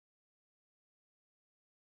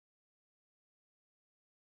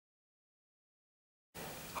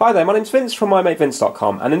Hi there, my name's Vince from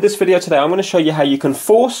mymatevince.com, and in this video today I'm going to show you how you can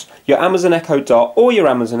force your Amazon Echo Dot or your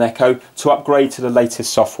Amazon Echo to upgrade to the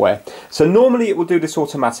latest software. So normally it will do this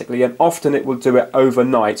automatically, and often it will do it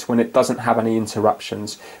overnight when it doesn't have any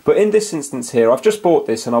interruptions. But in this instance here, I've just bought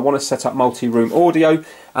this and I want to set up multi-room audio,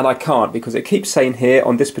 and I can't because it keeps saying here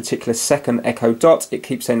on this particular second Echo Dot, it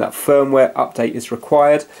keeps saying that firmware update is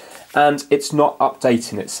required. And it's not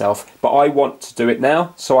updating itself, but I want to do it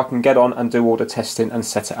now so I can get on and do all the testing and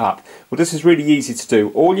set it up. Well, this is really easy to do.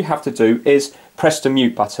 All you have to do is press the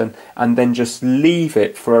mute button and then just leave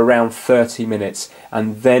it for around 30 minutes,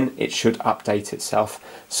 and then it should update itself.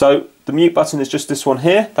 So the mute button is just this one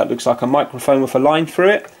here that looks like a microphone with a line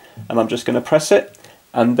through it, and I'm just going to press it,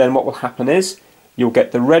 and then what will happen is you'll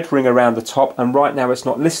get the red ring around the top, and right now it's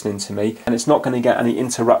not listening to me and it's not going to get any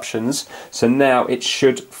interruptions, so now it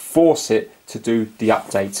should force it to do the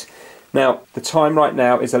update. Now the time right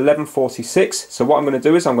now is 11:46, so what I'm going to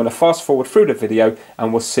do is I'm going to fast forward through the video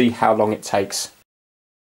and we'll see how long it takes.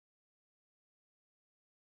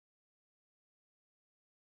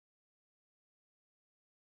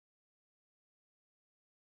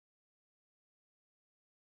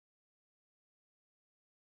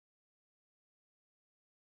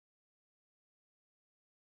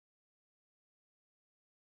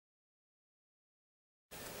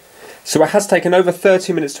 So it has taken over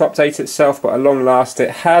 30 minutes to update itself, but at long last it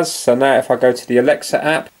has. So now if I go to the Alexa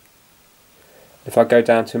app, if I go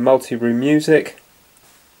down to multi-room music,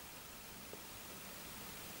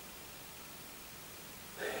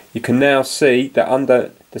 you can now see that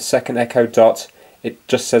under the second Echo Dot it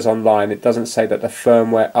just says online. It doesn't say that the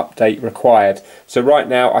firmware update required. So right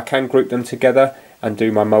now I can group them together and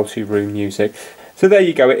do my multi-room music. So there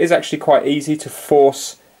you go. It is actually quite easy to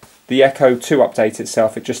force the Echo to update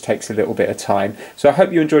itself. It just takes a little bit of time. So I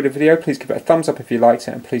hope you enjoyed the video. Please give it a thumbs up if you liked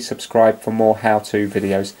it, and please subscribe for more how-to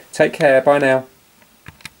videos. Take care. Bye now.